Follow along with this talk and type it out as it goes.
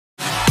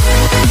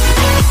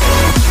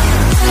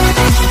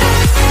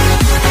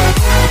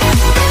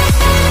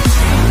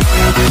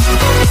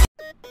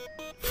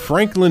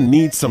Franklin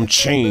needs some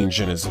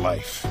change in his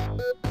life.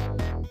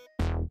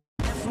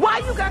 Why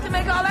you got to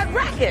make all that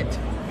racket?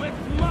 With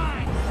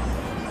mine.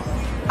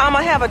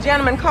 I'ma have a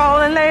gentleman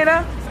calling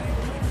later,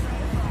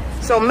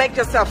 so make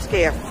yourself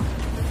scarce.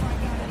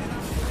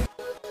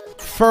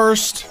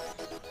 First,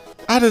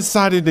 I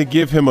decided to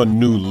give him a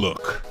new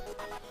look.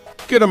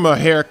 Get him a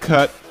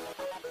haircut.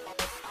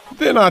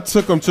 Then I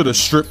took him to the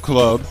strip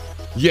club.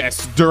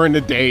 Yes, during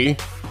the day.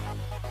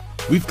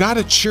 We've got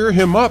to cheer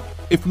him up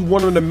if we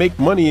want him to make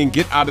money and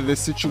get out of this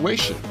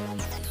situation.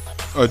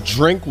 A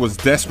drink was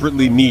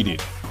desperately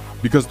needed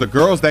because the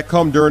girls that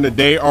come during the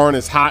day aren't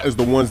as hot as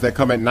the ones that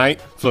come at night,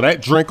 so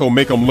that drink will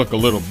make them look a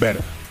little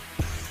better.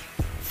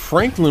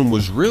 Franklin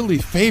was really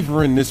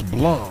favoring this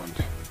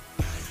blonde.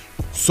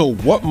 So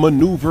what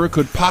maneuver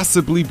could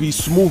possibly be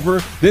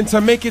smoother than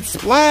to make it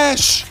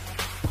splash?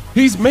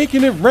 He's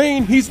making it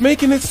rain, he's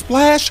making it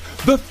splash.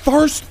 The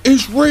thirst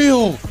is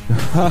real.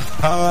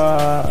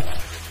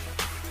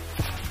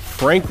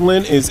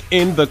 Franklin is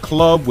in the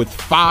club with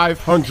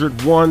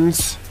 500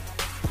 ones.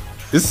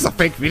 This is a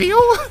fake video?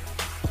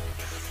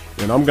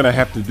 And I'm gonna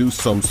have to do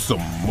some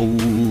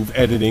smooth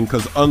editing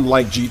because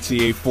unlike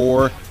GTA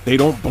 4, they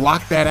don't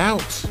block that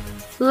out.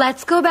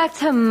 Let's go back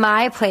to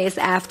my place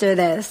after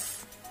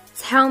this.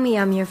 Tell me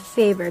I'm your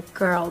favorite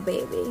girl,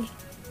 baby.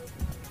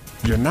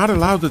 You're not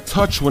allowed to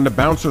touch when the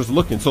bouncer's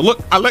looking. So look,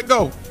 I let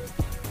go.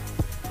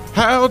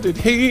 How did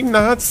he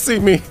not see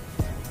me?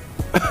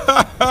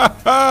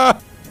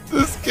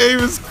 This game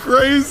is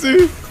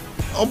crazy.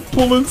 I'm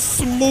pulling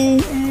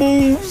smooth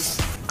moves.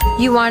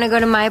 You want to go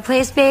to my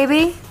place,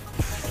 baby?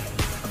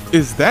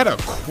 Is that a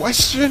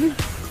question?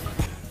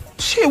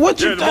 Shit,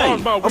 what you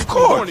think? Of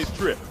course.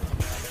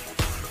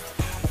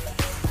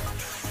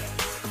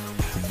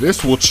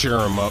 This will cheer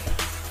him up.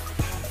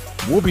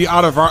 We'll be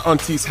out of our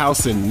auntie's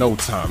house in no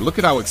time. Look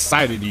at how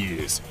excited he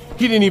is.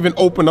 He didn't even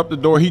open up the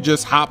door, he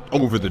just hopped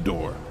over the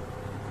door.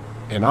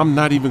 And I'm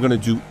not even gonna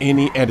do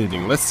any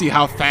editing. Let's see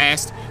how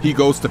fast he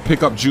goes to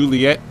pick up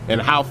Juliet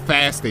and how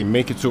fast they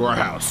make it to our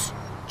house.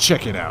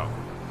 Check it out.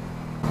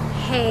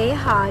 Hey,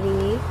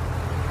 hottie.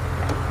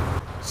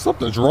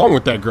 Something's wrong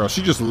with that girl.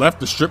 She just left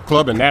the strip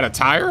club in that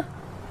attire?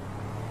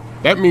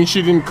 That means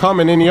she didn't come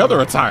in any other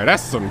attire.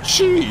 That's some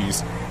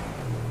cheese.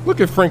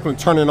 Look at Franklin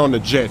turning on the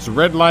jets.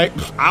 Red light,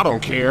 I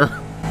don't care.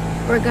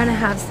 We're gonna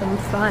have some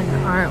fun,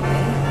 aren't we?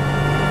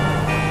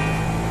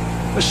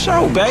 For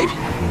sure, baby.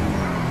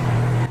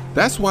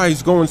 That's why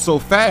he's going so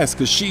fast,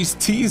 because she's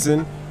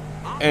teasing,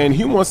 and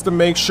he wants to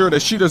make sure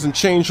that she doesn't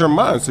change her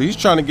mind. So he's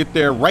trying to get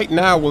there right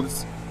now while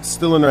it's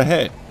still in her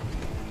head.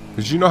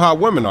 Because you know how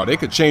women are. They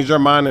could change their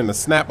mind in the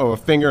snap of a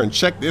finger. And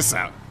check this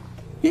out.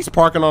 He's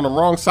parking on the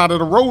wrong side of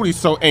the road. He's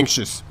so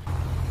anxious.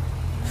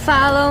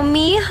 Follow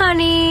me,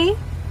 honey.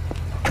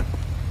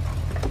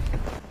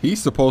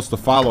 He's supposed to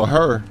follow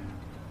her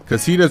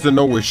because he doesn't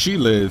know where she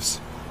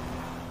lives.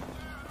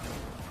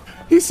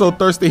 He's so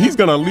thirsty, he's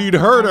gonna lead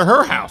her to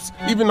her house,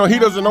 even though he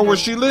doesn't know where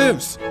she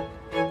lives.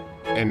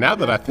 And now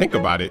that I think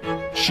about it,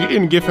 she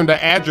didn't give him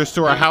the address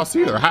to her house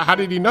either. How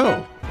did he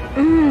know?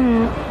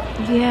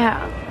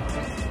 Yeah.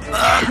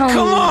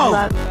 Come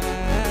on!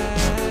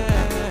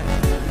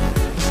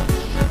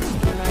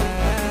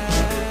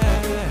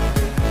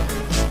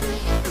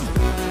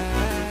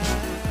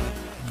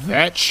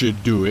 That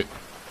should do it.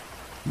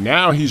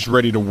 Now he's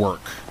ready to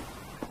work.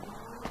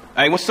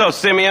 Hey, what's up,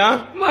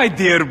 Simeon? My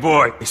dear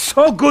boy,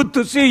 so good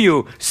to see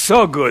you.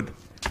 So good.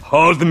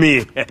 Hold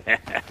me.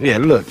 Yeah,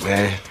 look,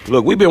 man.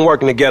 Look, we've been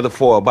working together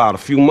for about a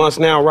few months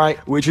now, right?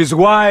 Which is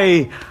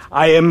why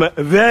I am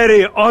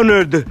very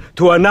honored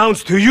to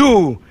announce to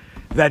you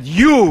that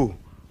you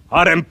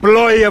are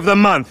Employee of the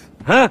Month.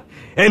 Huh?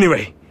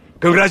 Anyway,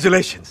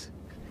 congratulations.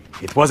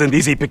 It wasn't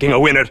easy picking a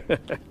winner.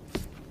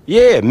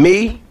 Yeah,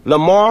 me,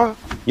 Lamar,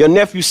 your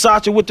nephew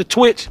Sacha with the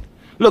Twitch.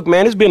 Look,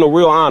 man, it's been a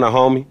real honor,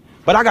 homie.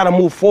 But I gotta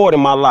move forward in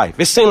my life.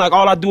 It seems like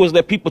all I do is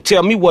let people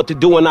tell me what to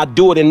do and I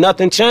do it and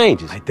nothing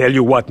changes. I tell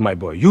you what, my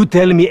boy. You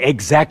tell me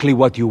exactly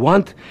what you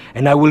want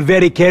and I will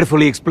very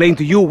carefully explain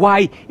to you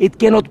why it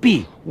cannot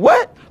be.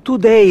 What?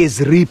 Today is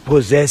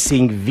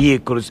repossessing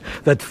vehicles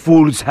that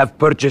fools have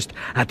purchased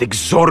at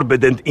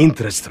exorbitant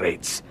interest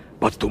rates.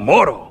 But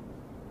tomorrow,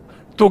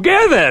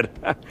 together,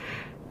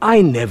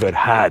 I never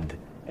had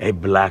a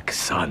black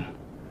son.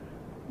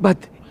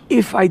 But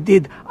if I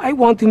did, I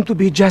want him to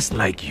be just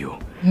like you.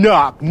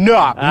 Knock,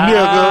 knock,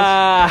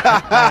 niggas.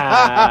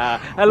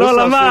 Hello,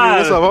 Lamar.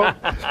 What's up,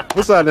 homie?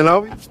 What's up, then,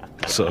 homie?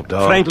 What's up,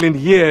 dog? Franklin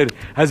here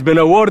has been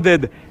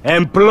awarded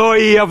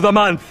Employee of the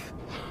Month.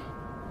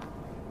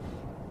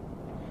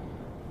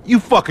 You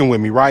fucking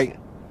with me, right?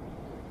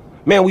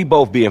 Man, we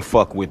both being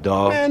fucked with,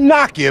 dog. Man,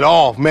 knock it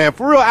off, man.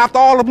 For real, after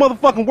all the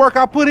motherfucking work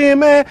I put in,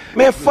 man.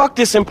 Man, fuck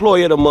this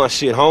Employee of the Month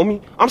shit,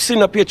 homie. I'm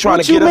sitting up here trying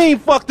to get us... What you mean,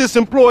 fuck this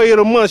Employee of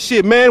the Month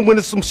shit, man? When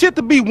there's some shit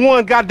to be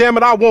won,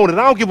 goddammit, I want it.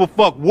 I don't give a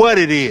fuck what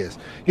it is.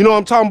 You know what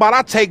I'm talking about?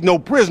 I take no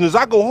prisoners.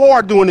 I go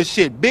hard doing this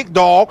shit. Big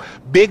dog,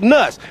 big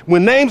nuts.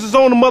 When names is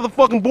on the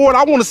motherfucking board,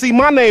 I want to see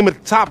my name at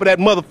the top of that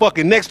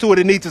motherfucking next to it.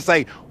 It needs to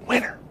say,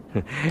 winner.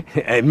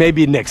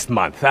 Maybe next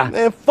month, huh?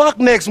 Man, fuck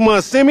next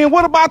month, Simeon.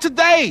 What about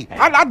today?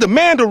 I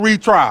demand a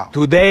retrial.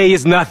 Today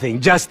is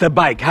nothing, just a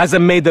bike.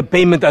 Hasn't made a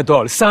payment at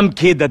all. Some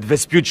kid at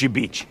Vespucci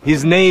Beach.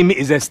 His name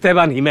is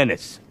Esteban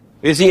Jimenez.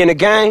 Is he in a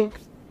gang?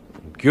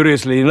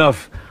 Curiously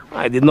enough,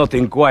 I did not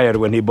inquire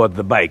when he bought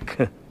the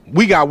bike.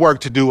 We got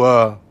work to do,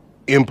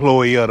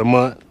 employee of the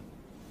month.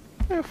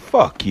 Man,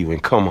 fuck you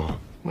and come on.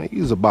 Man,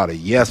 you's about a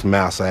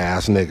yes-mouse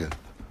ass nigga.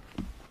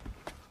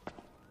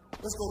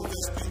 Let's go to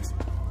Vespucci.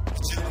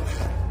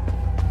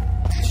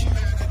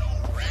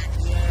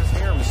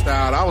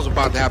 Style, I was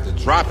about to have to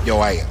drop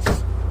your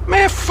ass.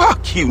 Man,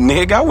 fuck you,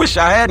 nigga. I wish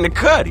I hadn't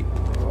cut him.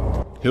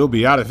 He'll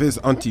be out of his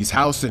auntie's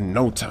house in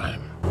no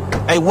time.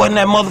 Hey, wasn't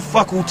that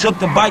motherfucker who took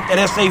the bike that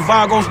S.A.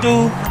 Vagos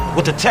dude?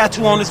 With the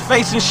tattoo on his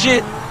face and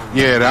shit?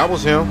 Yeah, that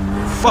was him.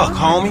 Fuck,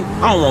 homie.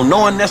 I don't want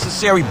no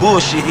unnecessary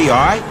bullshit here,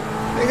 alright?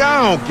 Nigga,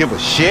 I don't give a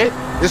shit.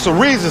 It's a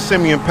reason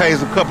Simeon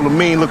pays a couple of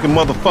mean-looking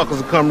motherfuckers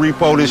to come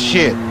repo this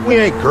shit. We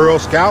ain't Girl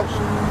Scouts.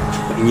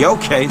 In your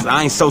case,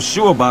 I ain't so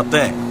sure about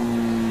that.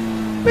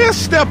 Man,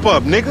 step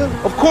up, nigga.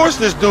 Of course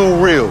this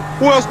dude real.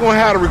 Who else gonna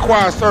have the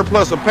required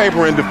surplus of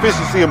paper and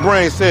deficiency of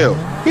brain cells?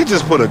 He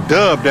just put a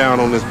dub down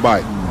on this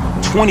bike.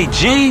 20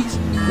 G's?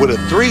 With a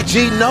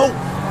 3G note?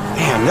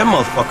 Damn, that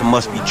motherfucker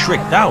must be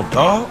tricked out,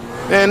 dawg.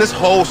 Man, this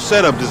whole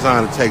setup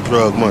designed to take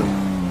drug money.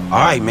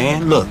 Alright,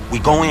 man, look, we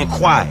go in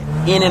quiet.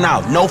 In and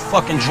out, no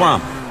fucking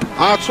drama.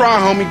 I'll try,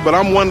 homie, but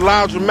I'm one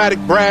loud, dramatic,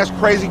 brass,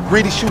 crazy,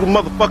 greedy, shoot a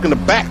motherfucker in the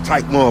back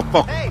type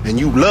motherfucker. And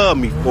you love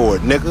me for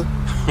it, nigga.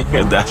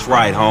 That's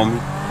right, homie.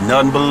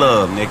 Nothing but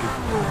love, nigga.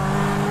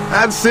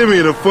 That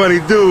Simeon a funny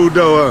dude,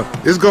 though.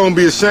 It's gonna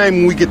be a shame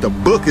when we get to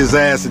book his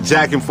ass and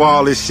jack him for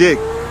all this shit.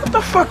 What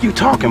the fuck you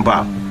talking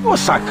about? You a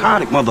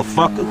psychotic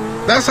motherfucker.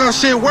 That's how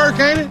shit work,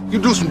 ain't it? You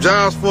do some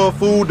jobs for a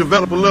fool,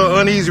 develop a little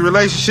uneasy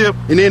relationship,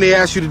 and then they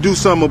ask you to do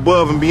something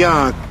above and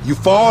beyond. You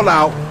fall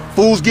out,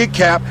 fools get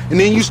capped, and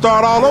then you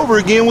start all over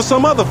again with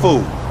some other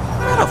fool.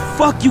 Where the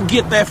fuck you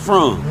get that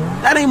from?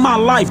 That ain't my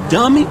life,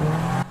 dummy.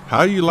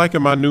 How you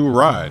liking my new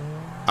ride?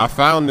 I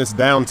found this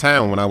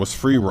downtown when I was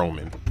free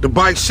roaming. The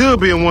bike should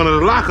be in one of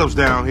the lockups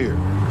down here.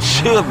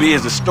 Should be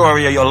is the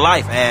story of your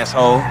life,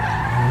 asshole.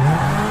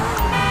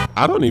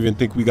 I don't even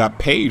think we got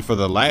paid for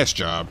the last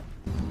job.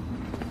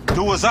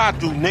 Do as I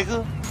do,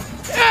 nigga.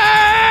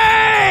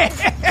 Hey! I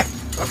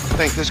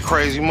think this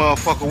crazy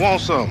motherfucker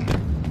wants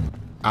something.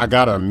 I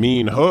got a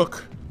mean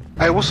hook.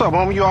 Hey, what's up,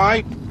 homie? You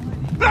alright?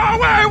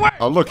 No, wait!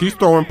 Oh, look, he's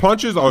throwing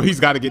punches. Oh, he's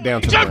got to get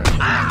down to the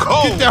ground.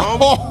 Cold, Get down. homie.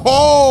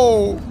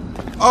 Oh, ho.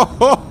 Oh,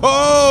 ho,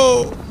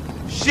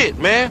 ho. Shit,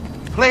 man.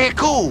 Play it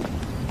cool.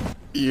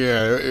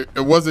 Yeah,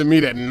 it wasn't me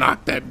that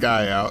knocked that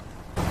guy out.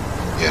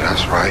 Yeah,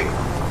 that's right.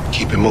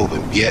 Keep it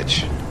moving,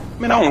 bitch.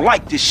 Man, I don't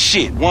like this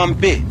shit one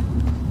bit.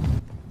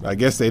 I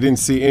guess they didn't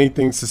see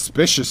anything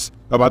suspicious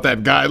about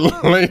that guy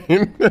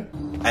laying.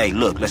 Hey,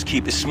 look, let's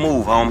keep it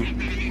smooth,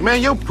 homie.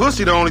 Man, your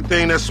pussy the only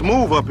thing that's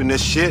smooth up in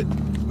this shit.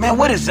 Man,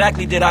 what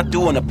exactly did I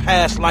do in a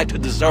past life to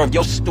deserve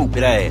your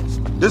stupid ass?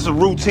 This a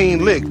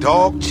routine lick,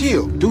 dog.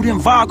 Chill. Do them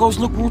Vagos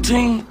look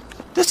routine?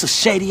 This a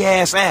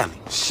shady-ass alley.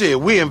 Shit,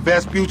 we in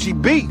Vespucci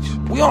Beach.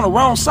 We on the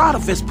wrong side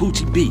of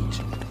Vespucci Beach.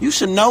 You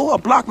should know a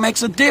block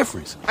makes a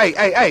difference.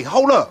 Hey,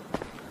 hold up.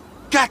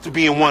 Got to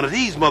be in one of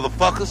these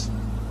motherfuckers.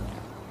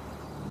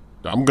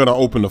 I'm gonna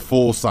open the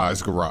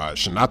full-size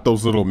garage, not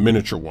those little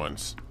miniature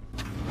ones.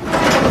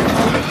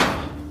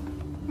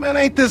 Man,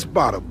 ain't this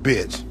about a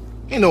bitch?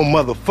 Ain't no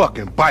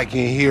motherfucking bike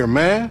in here,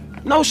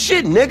 man. No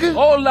shit, nigga.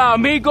 Hola,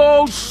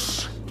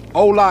 amigos.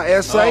 Hola,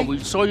 S.A. Oh, we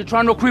saw you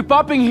trying to creep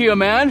up in here,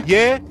 man.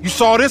 Yeah? You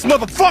saw this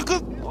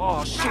motherfucker?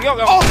 Oh, shit.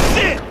 Oh,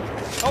 shit!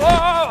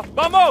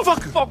 Vamos!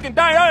 Fucking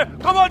down.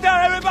 Come on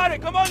down, everybody.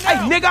 Come on Hey,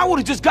 down. nigga, I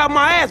would've just got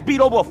my ass beat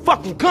over a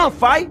fucking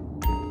gunfight.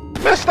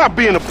 Man, stop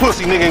being a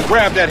pussy, nigga, and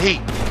grab that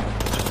heat.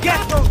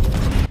 Get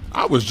the...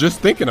 I was just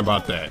thinking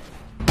about that.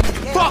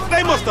 Fuck,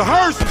 they must have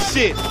heard some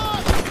shit.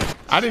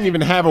 I didn't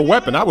even have a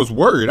weapon. I was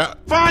worried.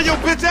 Find your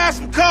bitch ass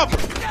some cover.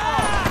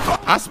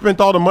 I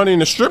spent all the money in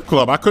the strip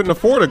club. I couldn't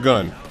afford a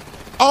gun.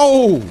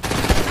 Oh!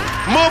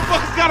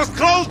 Motherfuckers got us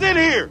closed in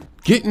here.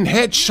 Getting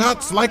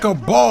headshots like a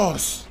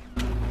boss.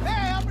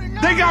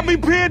 They got me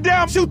pinned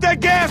down. Shoot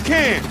that gas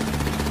can.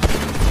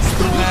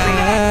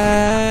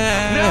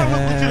 Now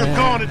look what you done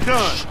gone and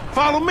done.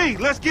 Follow me.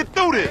 Let's get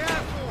through this.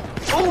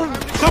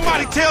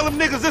 Somebody tell them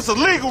niggas it's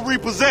illegal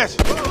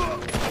repossession.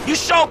 You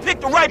sure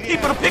picked the right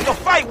people to pick a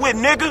fight with,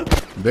 nigga.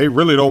 They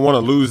really don't want to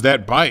lose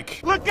that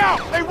bike. Look out.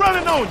 They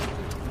running on you.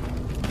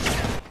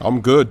 I'm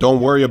good. Don't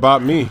worry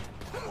about me.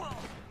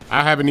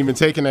 I haven't even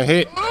taken a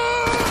hit.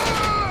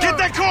 Get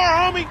that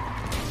car, homie.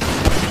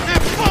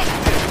 And fuck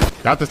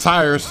this. Got the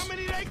tires. How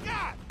many they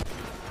got?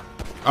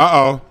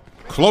 Uh-oh.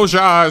 Close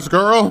your eyes,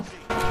 girl. Don't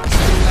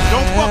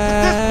fuck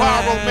with this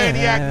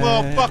pyromaniac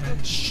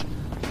motherfucker. Shh.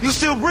 You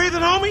still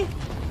breathing, homie?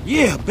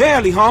 Yeah,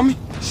 barely, homie.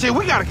 Shit,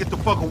 we gotta get the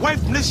fuck away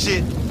from this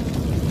shit.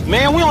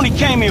 Man, we only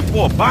came in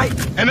for a bite.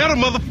 And that a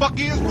motherfucker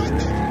is right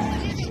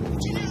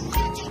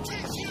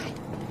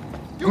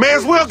there. May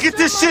as well get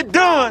this shit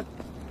done.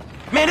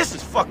 Man, this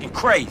is fucking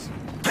crazy.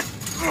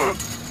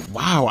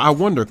 Wow, I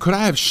wonder, could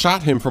I have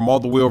shot him from all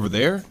the way over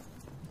there?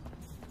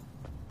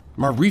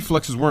 My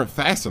reflexes weren't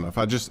fast enough.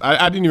 I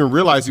didn't even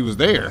realize he was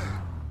there.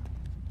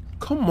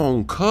 Come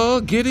on,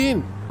 cuz, get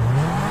in.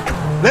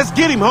 Let's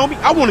get him, homie.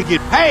 I want to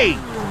get paid.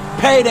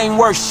 Paid ain't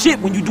worth shit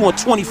when you doing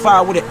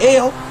 25 with an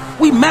L.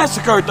 We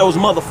massacred those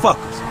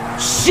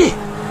motherfuckers. Shit.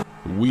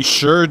 We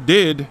sure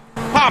did.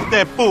 Pop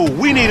that fool.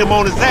 We need him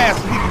on his ass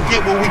so we can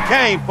get what we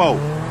came for.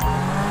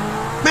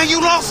 Man,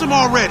 you lost him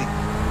already.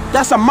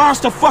 That's a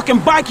monster fucking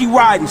bike you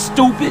riding,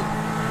 stupid.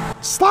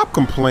 Stop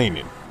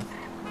complaining.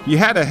 You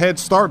had a head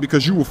start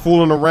because you were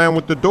fooling around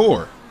with the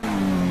door.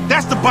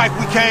 That's the bike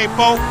we came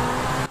for.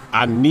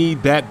 I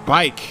need that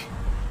bike.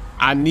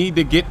 I need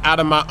to get out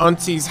of my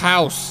auntie's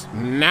house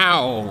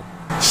now.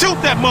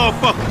 Shoot that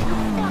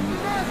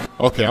motherfucker.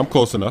 Okay, I'm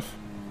close enough.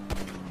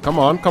 Come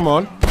on, come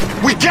on.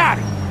 We got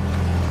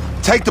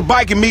it. Take the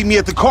bike and meet me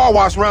at the car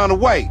wash round the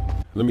way.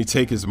 Let me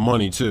take his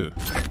money too.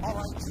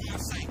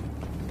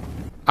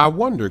 I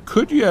wonder,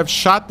 could you have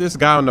shot this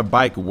guy on the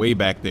bike way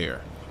back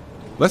there?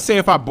 Let's say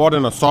if I bought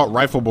an assault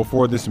rifle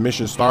before this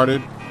mission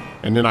started,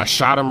 and then I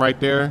shot him right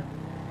there.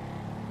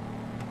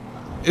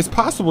 It's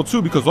possible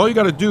too, because all you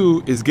gotta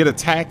do is get a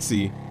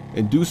taxi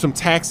and do some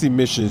taxi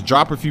missions,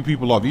 drop a few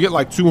people off. You get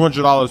like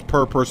 $200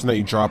 per person that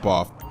you drop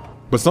off.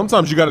 But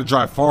sometimes you gotta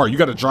drive far. You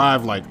gotta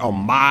drive like a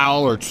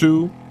mile or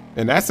two.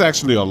 And that's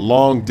actually a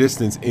long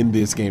distance in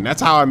this game.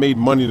 That's how I made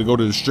money to go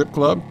to the strip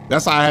club.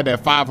 That's how I had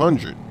that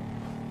 500.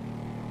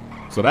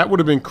 So that would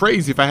have been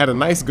crazy if I had a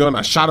nice gun,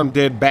 I shot him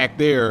dead back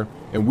there,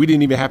 and we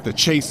didn't even have to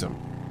chase him.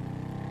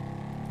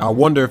 I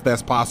wonder if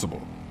that's possible.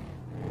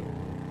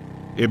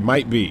 It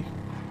might be.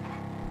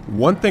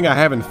 One thing I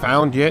haven't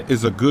found yet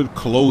is a good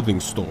clothing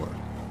store,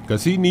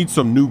 because he needs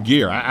some new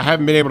gear. I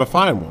haven't been able to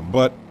find one,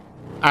 but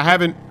I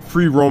haven't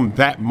free roamed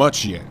that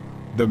much yet.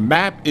 The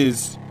map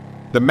is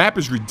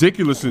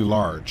ridiculously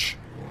large.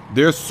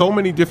 There's so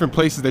many different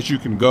places that you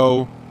can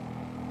go.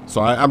 So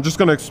I'm just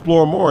gonna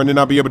explore more, and then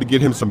I'll be able to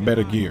get him some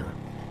better gear.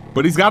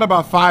 But he's got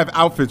about 5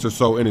 outfits or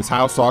so in his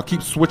house, so I'll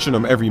keep switching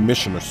them every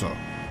mission or so.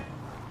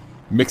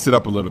 Mix it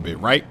up a little bit,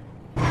 right?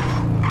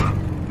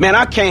 Man,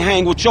 I can't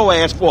hang with your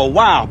ass for a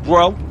while,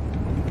 bro.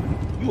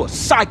 You a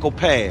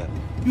psychopath.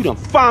 You done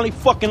finally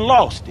fucking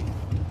lost it.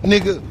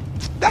 Nigga,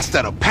 that's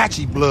that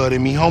Apache blood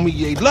in me, homie.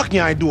 You ain't lucky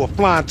I ain't do a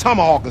flying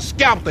tomahawk and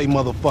scalp they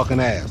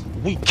motherfucking ass.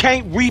 We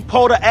can't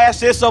repo the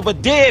assets of a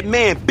dead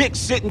man, big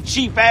sitting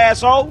chief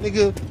asshole.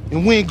 Nigga,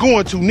 and we ain't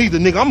going to neither,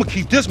 nigga. I'm gonna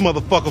keep this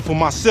motherfucker for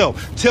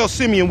myself. Tell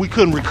Simeon we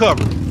couldn't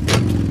recover.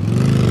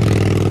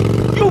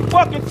 You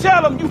fucking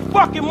tell him, you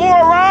fucking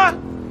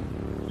moron.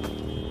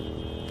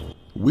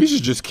 We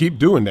should just keep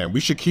doing that.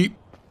 We should keep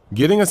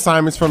getting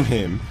assignments from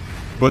him,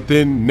 but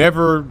then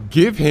never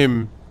give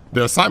him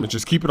the assignment.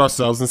 Just keep it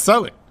ourselves and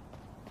sell it.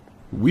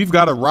 We've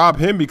got to rob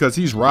him because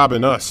he's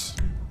robbing us.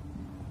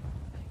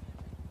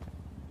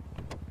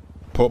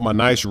 Put my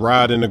nice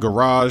ride in the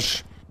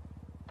garage.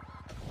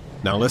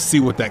 Now let's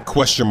see what that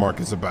question mark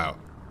is about.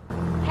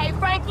 Hey,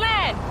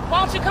 Franklin,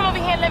 why don't you come over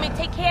here and let me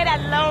take care of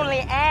that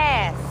lonely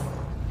ass?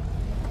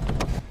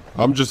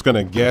 I'm just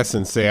gonna guess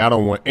and say I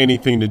don't want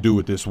anything to do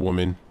with this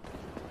woman.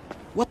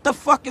 What the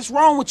fuck is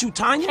wrong with you,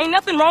 Tanya? Ain't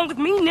nothing wrong with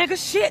me, nigga,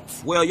 shit.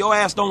 Well, your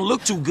ass don't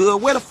look too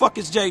good. Where the fuck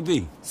is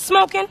JB?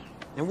 Smoking.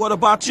 And what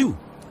about you?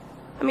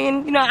 I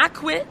mean, you know, I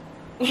quit.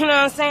 You know what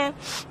I'm saying?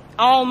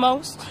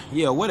 Almost.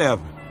 Yeah,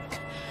 whatever.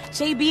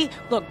 JB,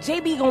 look,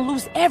 JB gonna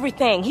lose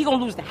everything. He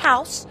gonna lose the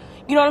house,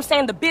 you know what I'm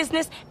saying, the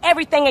business,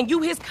 everything, and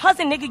you his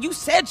cousin, nigga, you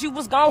said you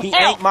was gonna help.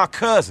 He ain't my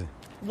cousin.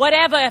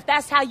 Whatever, if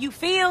that's how you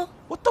feel.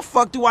 What the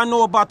fuck do I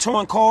know about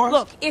towing cars?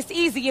 Look, it's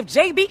easy. If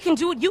JB can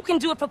do it, you can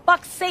do it, for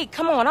fuck's sake.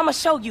 Come on, I'ma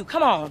show you.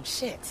 Come on,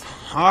 shit.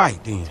 All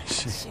right, then.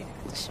 Shit,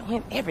 show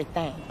him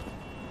everything.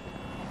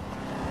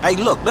 Hey,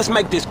 look, let's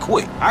make this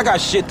quick. I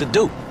got shit to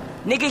do.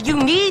 Nigga,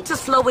 you need to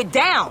slow it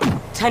down.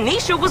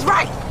 Tanisha was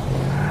right.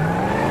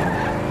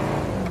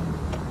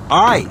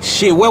 All right,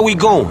 shit, where we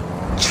going?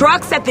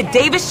 Trucks at the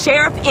Davis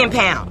Sheriff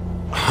Impound.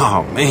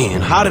 Oh,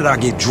 man, how did I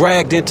get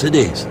dragged into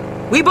this?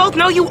 We both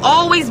know you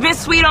always been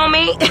sweet on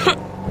me.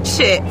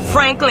 Shit,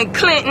 Franklin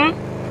Clinton.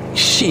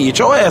 Shit,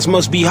 your ass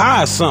must be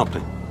high or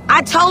something.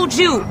 I told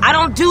you, I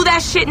don't do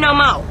that shit no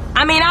more.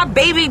 I mean, I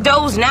baby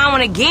doze now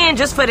and again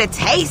just for the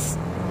taste.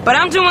 But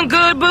I'm doing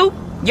good, boo.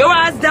 Your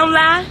eyes don't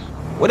lie.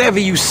 Whatever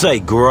you say,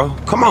 girl.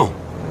 Come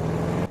on.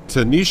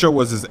 Tanisha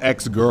was his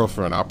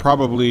ex-girlfriend. I'll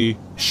probably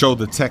show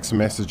the text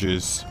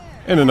messages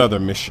in another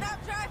mission.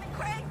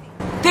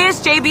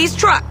 There's JB's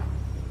truck.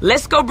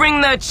 Let's go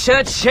bring the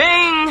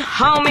cha-ching,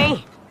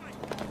 homie.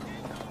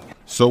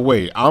 So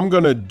wait, I'm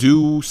gonna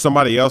do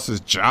somebody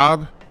else's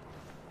job?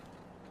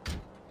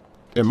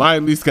 Am I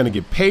at least gonna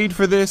get paid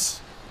for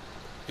this?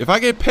 If I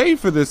get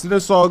paid for this, then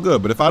it's all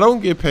good. But if I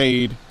don't get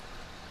paid,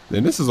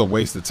 then this is a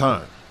waste of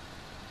time.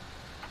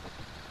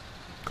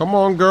 Come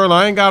on, girl,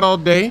 I ain't got all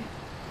day.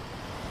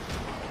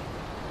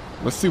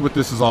 Let's see what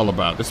this is all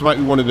about. This might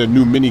be one of the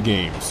new mini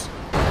games.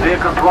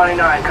 Vehicle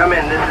 29, come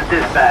in. This is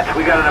dispatch.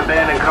 We got an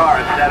abandoned car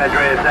at San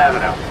Andreas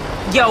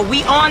Avenue. Yo,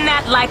 we on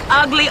that like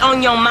ugly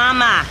on your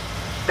mama.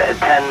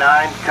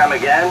 10-9, come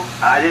again?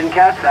 I didn't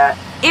catch that.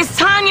 It's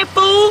Tanya,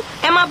 fool,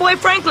 and my boy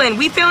Franklin.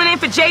 We filling in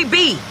for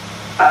JB.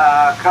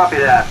 Copy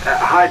that.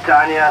 Hi,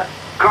 Tanya.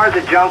 Car's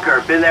a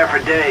junker. Been there for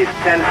days.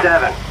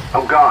 10-7.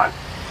 I'm gone.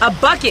 A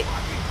bucket.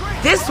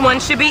 This one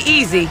should be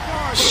easy.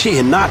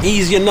 Shit, not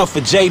easy enough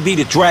for JB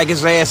to drag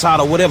his ass out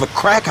of whatever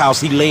crack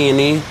house he laying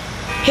in.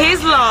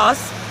 His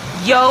loss,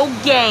 yo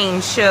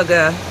gain,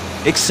 sugar.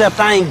 Except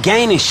I ain't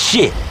gaining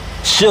shit,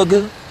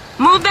 sugar.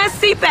 Move that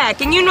seat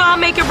back, and you know I'll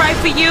make it right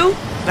for you.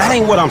 That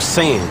ain't what I'm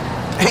saying.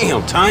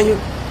 Damn, Tanya.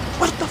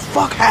 What the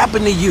fuck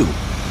happened to you?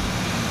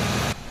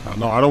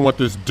 No, I don't want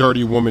this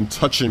dirty woman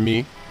touching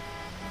me.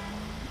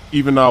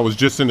 Even though I was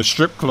just in a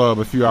strip club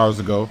a few hours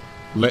ago,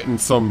 letting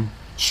some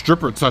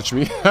stripper touch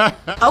me.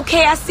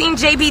 Okay, I seen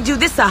JB do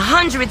this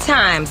 100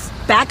 times.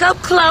 Back up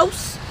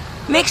close.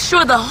 Make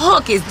sure the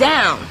hook is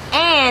down.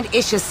 And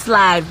it should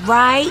slide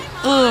right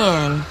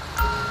in.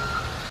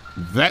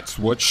 That's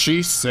what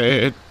she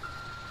said.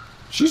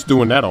 She's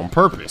doing that on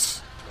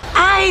purpose.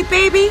 Aight,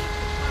 baby.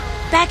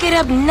 Back it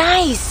up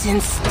nice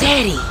and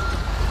steady.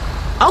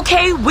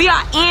 Okay, we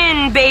are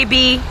in,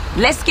 baby.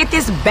 Let's get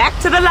this back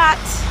to the lot.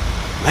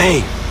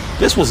 Man,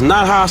 this was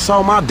not how I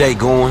saw my day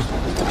going.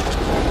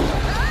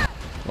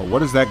 Well, what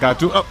does that guy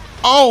do?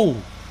 Oh!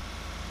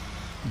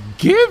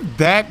 Give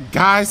that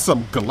guy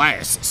some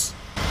glasses.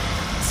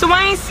 So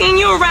I ain't seen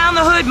you around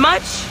the hood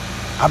much?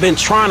 I've been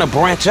trying to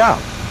branch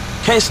out.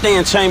 Can't stay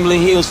in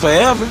Chamberlain Hills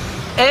forever.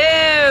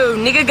 Oh,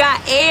 nigga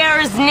got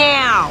airs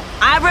now.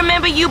 I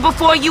remember you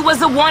before you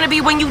was a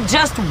wannabe when you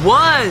just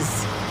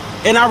was.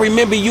 And I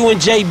remember you and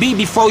JB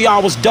before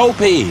y'all was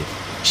dopehead.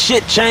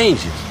 Shit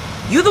changes.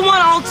 You the one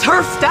all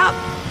turfed up.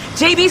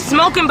 JB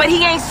smoking, but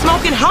he ain't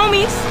smoking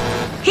homies.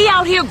 He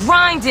out here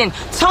grinding,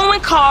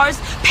 towing cars,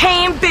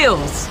 paying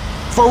bills.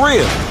 For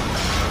real.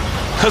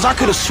 Cause I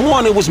could have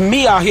sworn it was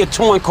me out here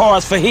towing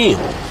cars for him.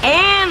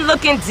 And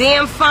looking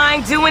damn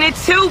fine doing it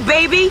too,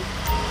 baby.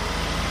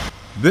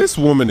 This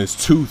woman is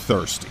too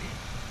thirsty.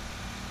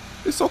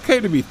 It's okay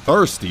to be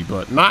thirsty,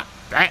 but not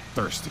that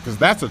thirsty, because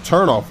that's a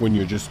turnoff when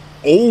you're just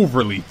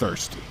overly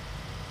thirsty.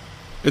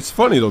 It's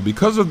funny though,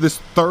 because of this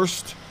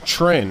thirst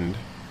trend,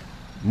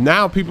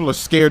 now people are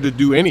scared to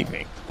do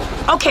anything.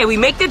 Okay, we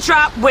make the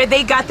drop where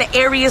they got the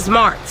areas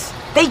marked.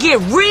 They get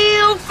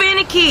real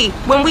finicky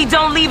when we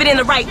don't leave it in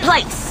the right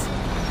place.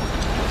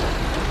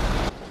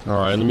 All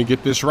right, let me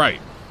get this right.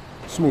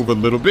 Let's move a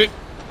little bit.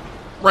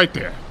 Right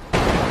there.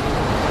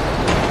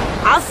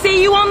 I'll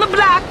see you on the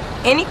block.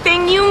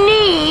 Anything you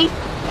need,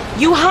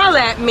 you holler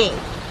at me.